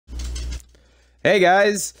Hey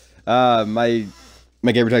guys, my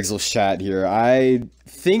gamer tag's little chat here. I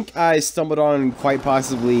think I stumbled on quite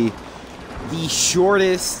possibly the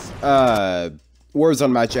shortest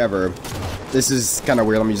Warzone match ever. This is kind of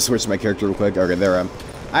weird. Let me just switch to my character real quick. Okay, there I am.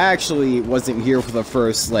 I actually wasn't here for the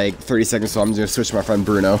first like 30 seconds, so I'm just gonna switch to my friend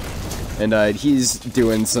Bruno, and he's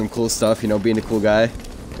doing some cool stuff, you know, being a cool guy,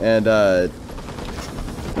 and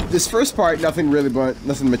this first part, nothing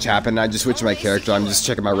much happened. I just switched to my character. I'm just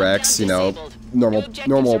checking my recs, you know,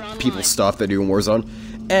 normal people stuff they do in Warzone.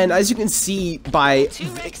 And as you can see by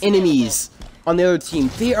the enemies on the other team,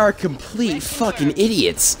 they are complete fucking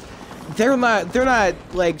idiots. They're not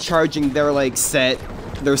like charging. They're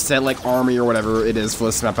set like army or whatever it is for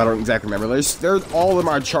this map. I don't exactly remember. All of them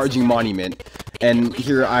are charging monument. And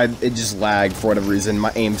here it just lagged for whatever reason.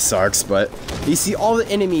 My aim sucks, but you see all the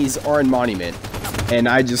enemies are in monument. And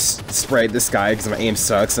I just sprayed this guy because my aim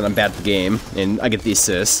sucks and I'm bad at the game, and I get the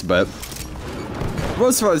assist, but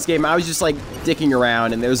most of this game I was just like dicking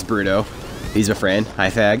around, and there's Bruno. He's my friend. Hi,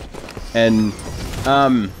 fag. And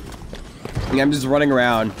I'm just running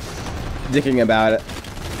around dicking about it,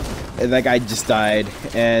 and that guy just died,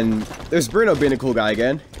 and there's Bruno being a cool guy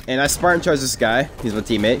again, and I Spartan charge this guy. He's my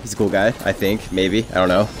teammate. He's a cool guy, I think, maybe, I don't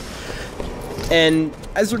know. And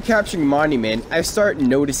as we're capturing monument, I start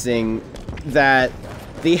noticing that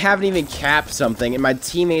they haven't even capped something, and my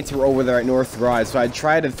teammates were over there at North Garage, so I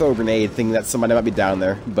tried to throw a grenade thinking that somebody might be down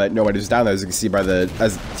there, but nobody was down there, as you can see by the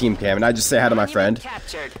team cam, and I just say hi to my friend.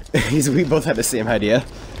 We both had the same idea.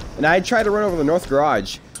 And I tried to run over the North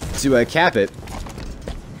Garage to cap it,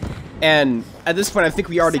 and at this point I think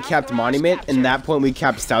we already capped Monument, and at that point we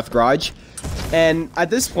capped South Garage, and at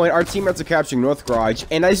this point our teammates are capturing North Garage,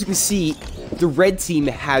 and as you can see, the red team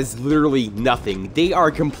has literally nothing. They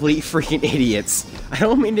are complete freaking idiots. I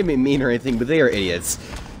don't mean to be mean or anything, but they are idiots.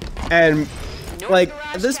 And, like,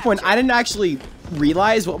 at this point, I didn't actually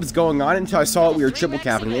realize what was going on until I saw that we were triple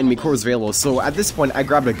capping and the enemy core was available. So at this point, I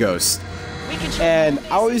grabbed a ghost. And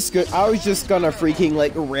I was just gonna freaking,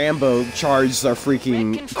 like, Rambo charge our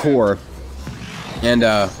freaking core. And,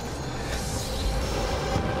 as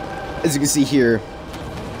you can see here,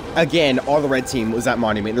 again, all the red team was at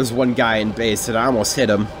Monument. There's one guy in base, and I almost hit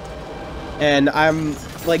him. And I'm,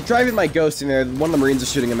 like, driving my ghost in there. One of the Marines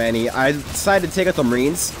is shooting a many. I decided to take out the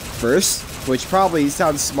Marines first, which probably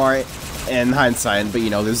sounds smart in hindsight, but, you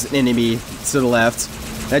know, there's an enemy to the left.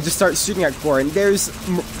 And I just start shooting at core, and there's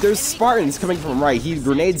Spartans coming from right. He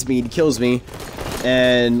grenades me, he kills me,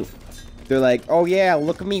 and they're like, oh yeah,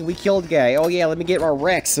 look at me, we killed a guy. Oh yeah, let me get my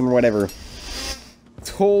Rex and whatever.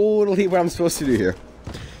 Totally what I'm supposed to do here.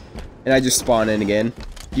 And I just spawn in again.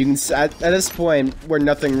 You can at this point where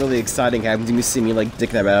nothing really exciting happens, you can see me like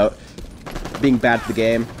dicking about, being bad at the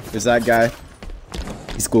game. There's that guy.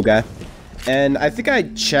 He's a cool guy. And I think I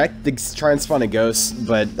checked to try and spawn a ghost,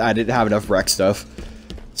 but I didn't have enough wreck stuff.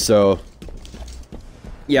 So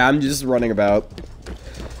yeah, I'm just running about.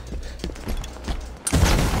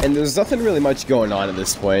 And there's nothing really much going on at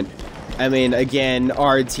this point. I mean, again,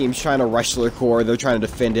 our team's trying to rush their core. They're trying to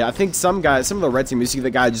defend it. I think some of the red team, you see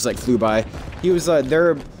the guy just like flew by. He was, a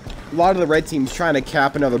lot of the red team's trying to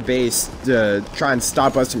cap another base to try and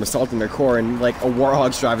stop us from assaulting their core, and like a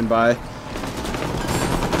Warhog's driving by.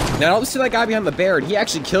 Now, I don't see that guy behind the barrier. He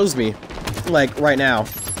actually kills me, like right now.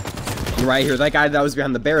 Right here, that guy that was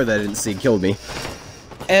behind the barrier that I didn't see killed me.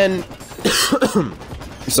 And,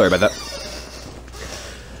 sorry about that.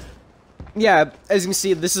 Yeah, as you can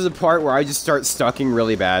see, this is a part where I just start stucking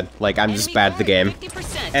really bad. Like, I'm just bad at the game.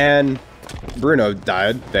 And Bruno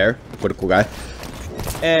died there. What a cool guy.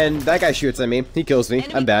 And that guy shoots at me. He kills me.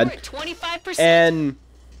 I'm bad. And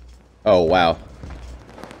oh, wow.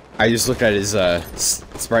 I just looked at his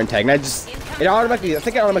Spartan tag, and I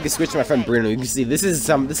think I automatically switched to my friend Bruno. You can see this is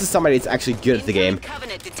somebody that's actually good at the game.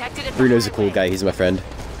 Bruno's a cool guy. He's my friend.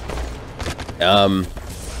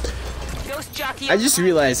 I just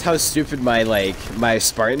realized how stupid my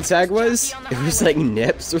Spartan tag was. It was like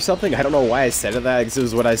Nips or something. I don't know why I said it that, because it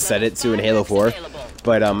was what I set it to in Halo 4.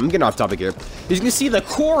 But I'm getting off topic here. As you can see, the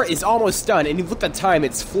core is almost done, and you look at the time,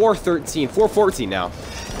 it's 4:14 now.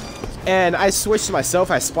 And I switched to myself,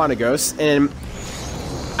 I spawned a ghost, and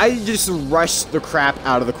I just rushed the crap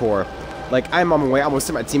out of the core. Like, I'm on my way, I almost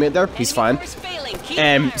hit my teammate there, he's fine.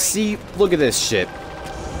 And see, look at this shit.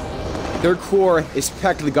 Their core is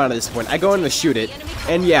packed to the gun at this point. I go in to shoot it,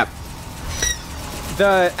 and yeah,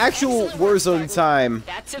 the actual Warzone time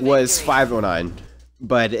was 5:09,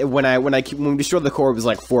 but when we destroyed the core, it was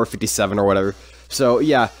like 4:57 or whatever. So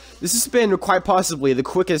yeah, this has been quite possibly the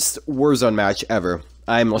quickest Warzone match ever.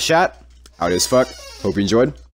 I'm Chatte, out as fuck. Hope you enjoyed.